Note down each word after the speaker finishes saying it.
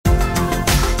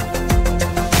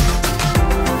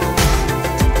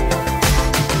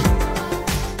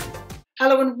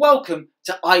Hello and welcome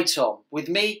to iTom with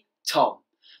me, Tom,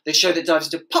 the show that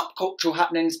dives into pop cultural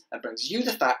happenings and brings you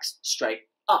the facts straight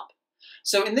up.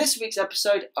 So in this week's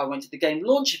episode, I went to the game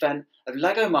launch event of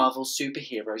LEGO Marvel's Super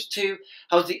Heroes 2,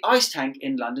 held at the Ice Tank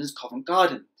in London's Covent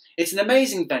Garden. It's an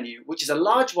amazing venue, which is a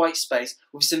large white space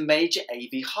with some major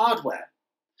AV hardware.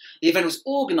 The event was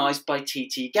organised by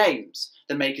TT Games,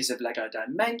 the makers of LEGO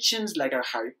Dimensions, LEGO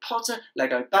Harry Potter,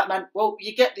 LEGO Batman. Well,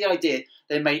 you get the idea,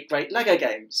 they make great LEGO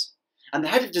games. And the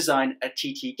head of design at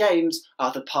TT Games,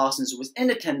 Arthur Parsons, was in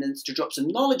attendance to drop some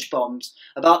knowledge bombs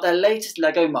about their latest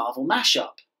LEGO Marvel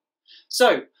mashup.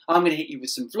 So, I'm going to hit you with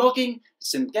some vlogging,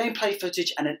 some gameplay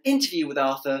footage and an interview with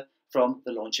Arthur from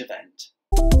the launch event.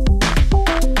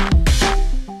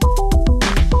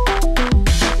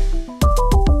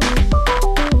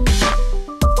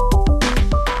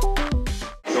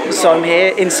 So I'm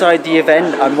here inside the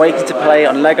event. I'm waiting to play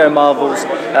on LEGO Marvel's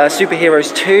Super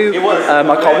Heroes 2. I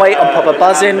can't wait, I'm proper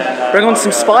buzzing. Bring on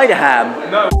some Spider-Ham.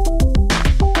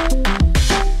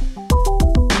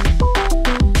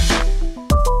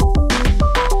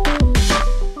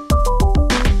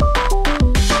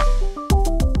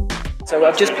 So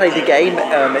I've just played the game.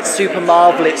 It's super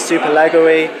Marvel, it's super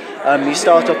Lego-y. You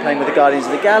start off playing with the Guardians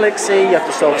of the Galaxy, you have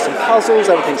to solve some puzzles,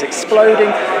 everything's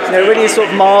exploding. You know, really sort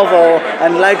of Marvel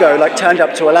and Lego like turned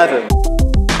up to 11.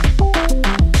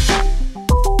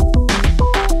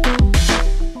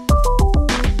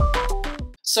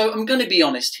 So I'm going to be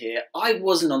honest here, I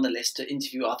wasn't on the list to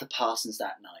interview Arthur Parsons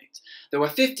that night. There were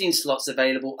 15 slots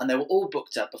available and they were all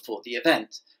booked up before the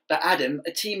event. But Adam,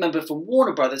 a team member from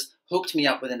Warner Brothers, hooked me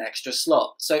up with an extra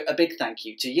slot, so a big thank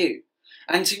you to you.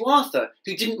 And to Arthur,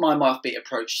 who didn't mind my offbeat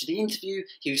approach to the interview,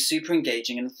 he was super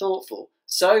engaging and thoughtful.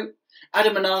 So,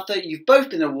 Adam and Arthur, you've both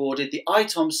been awarded the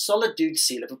iTom Solid Dude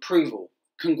Seal of Approval.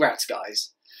 Congrats,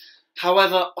 guys.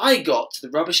 However, I got the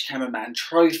Rubbish Cameraman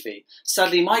trophy.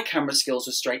 Sadly, my camera skills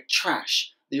were straight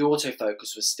trash. The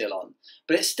autofocus was still on.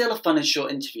 But it's still a fun and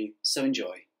short interview, so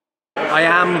enjoy. I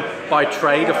am, by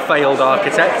trade, a failed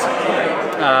architect.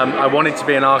 I wanted to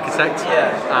be an architect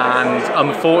and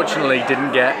unfortunately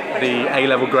didn't get the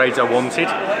A-level grades I wanted.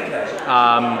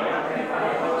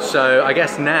 So I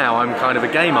guess now I'm kind of a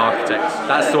game architect.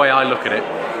 That's the way I look at it.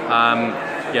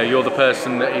 You know, you're the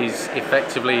person that is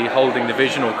effectively holding the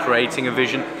vision or creating a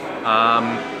vision,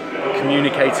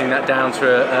 communicating that down to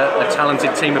a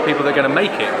talented team of people that are going to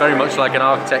make it. Very much like an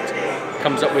architect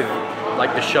comes up with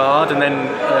like the shard, and then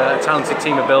a talented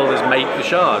team of builders make the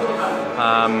shard.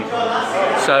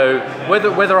 So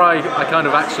whether I kind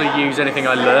of actually use anything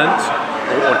I learnt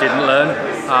or didn't learn,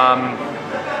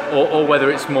 or whether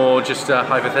it's more just a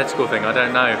hypothetical thing, I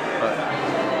don't know.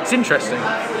 But it's interesting.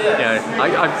 You know,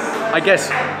 I guess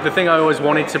the thing I always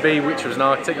wanted to be, which was an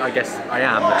architect, I guess I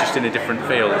am, but just in a different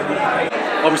field.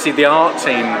 Obviously, the art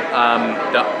team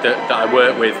that I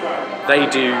work with, they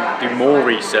do more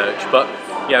research, but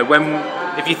you know,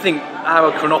 if you think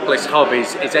our Chronopolis hub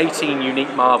is 18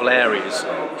 unique Marvel areas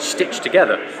stitched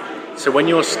together. So when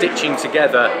you're stitching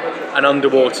together an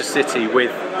underwater city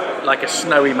with like a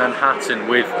snowy Manhattan,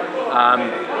 with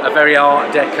a very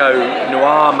Art Deco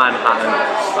noir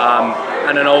Manhattan,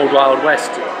 and an old Wild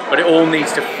West, but it all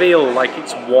needs to feel like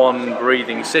it's one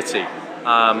breathing city.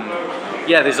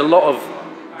 Yeah, there's a lot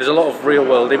of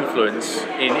real-world influence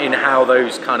in how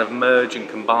those kind of merge and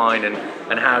combine,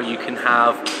 and how you can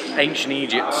have ancient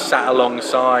Egypt sat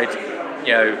alongside,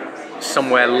 you know,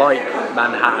 somewhere like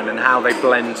Manhattan, and how they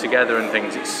blend together and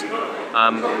things.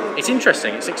 It's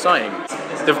interesting. It's exciting.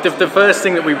 The first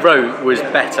thing that we wrote was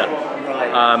better,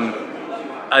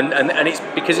 and it's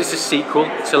because it's a sequel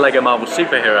to LEGO Marvel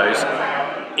Super Heroes.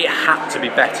 It had to be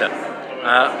better.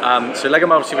 So LEGO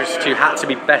Marvel Super Heroes 2 had to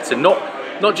be better.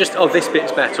 Not just, oh, this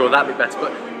bit's better or that bit better,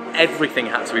 but everything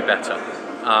had to be better.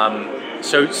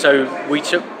 So we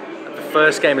took the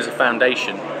first game as a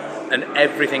foundation, and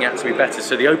everything had to be better.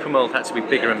 So the open world had to be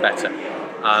bigger and better,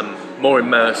 more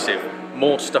immersive,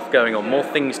 more stuff going on, more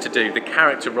things to do. The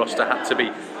character roster had to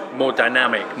be more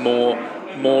dynamic, more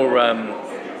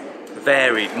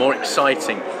varied, more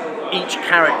exciting. Each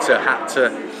character had to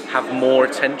have more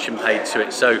attention paid to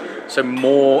it. So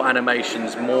more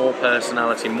animations, more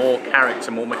personality, more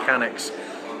character, more mechanics.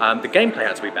 The gameplay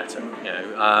had to be better, you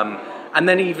know. And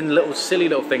then even silly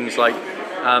little things like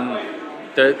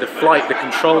the flight, the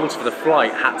controls for the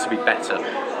flight had to be better.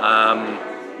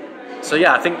 So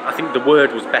yeah, I think the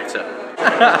word was better.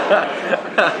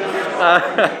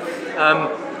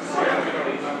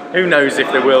 Who knows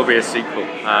if there will be a sequel?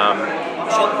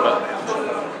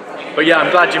 But yeah,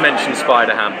 I'm glad you mentioned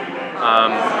Spider-Ham.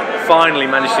 Finally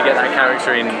managed to get that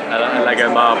character in a LEGO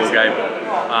Marvel game.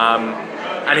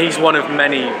 and he's one of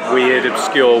many weird,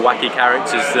 obscure, wacky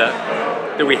characters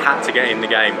that we had to get in the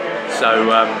game. So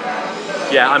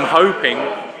yeah, I'm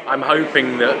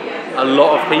hoping that a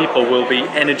lot of people will be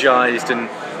energised and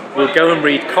will go and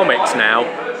read comics now,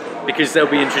 because they'll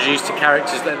be introduced to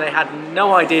characters that they had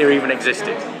no idea even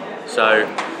existed. So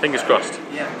fingers crossed.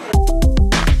 Yeah.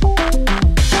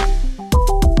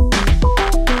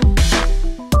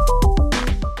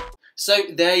 So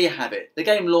there you have it, the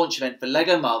game launch event for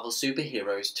LEGO Marvel Super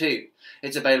Heroes 2.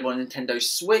 It's available on Nintendo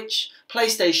Switch,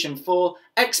 PlayStation 4,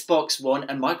 Xbox One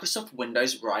and Microsoft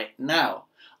Windows right now.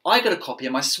 I got a copy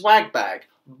in my swag bag,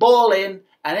 ball in,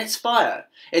 and it's fire.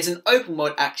 It's an open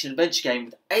world action adventure game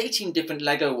with 18 different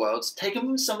LEGO worlds taken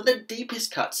from some of the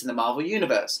deepest cuts in the Marvel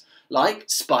Universe, like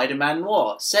Spider-Man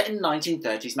Noir, set in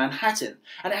 1930s Manhattan,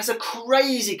 and it has a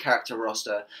crazy character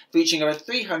roster featuring over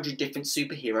 300 different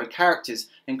superhero characters,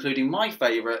 including my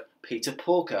favourite, Peter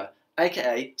Porker,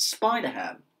 aka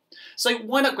Spider-Ham. So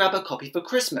why not grab a copy for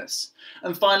Christmas?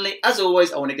 And finally, as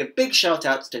always, I want to give big shout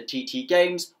outs to TT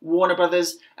Games, Warner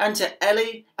Brothers, and to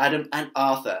Ellie, Adam and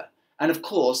Arthur. And of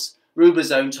course,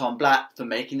 Ruber's own Tom Blatt for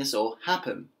making this all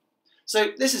happen.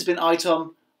 So this has been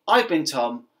iTom, I've been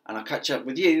Tom, and I'll catch up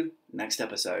with you next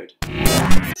episode.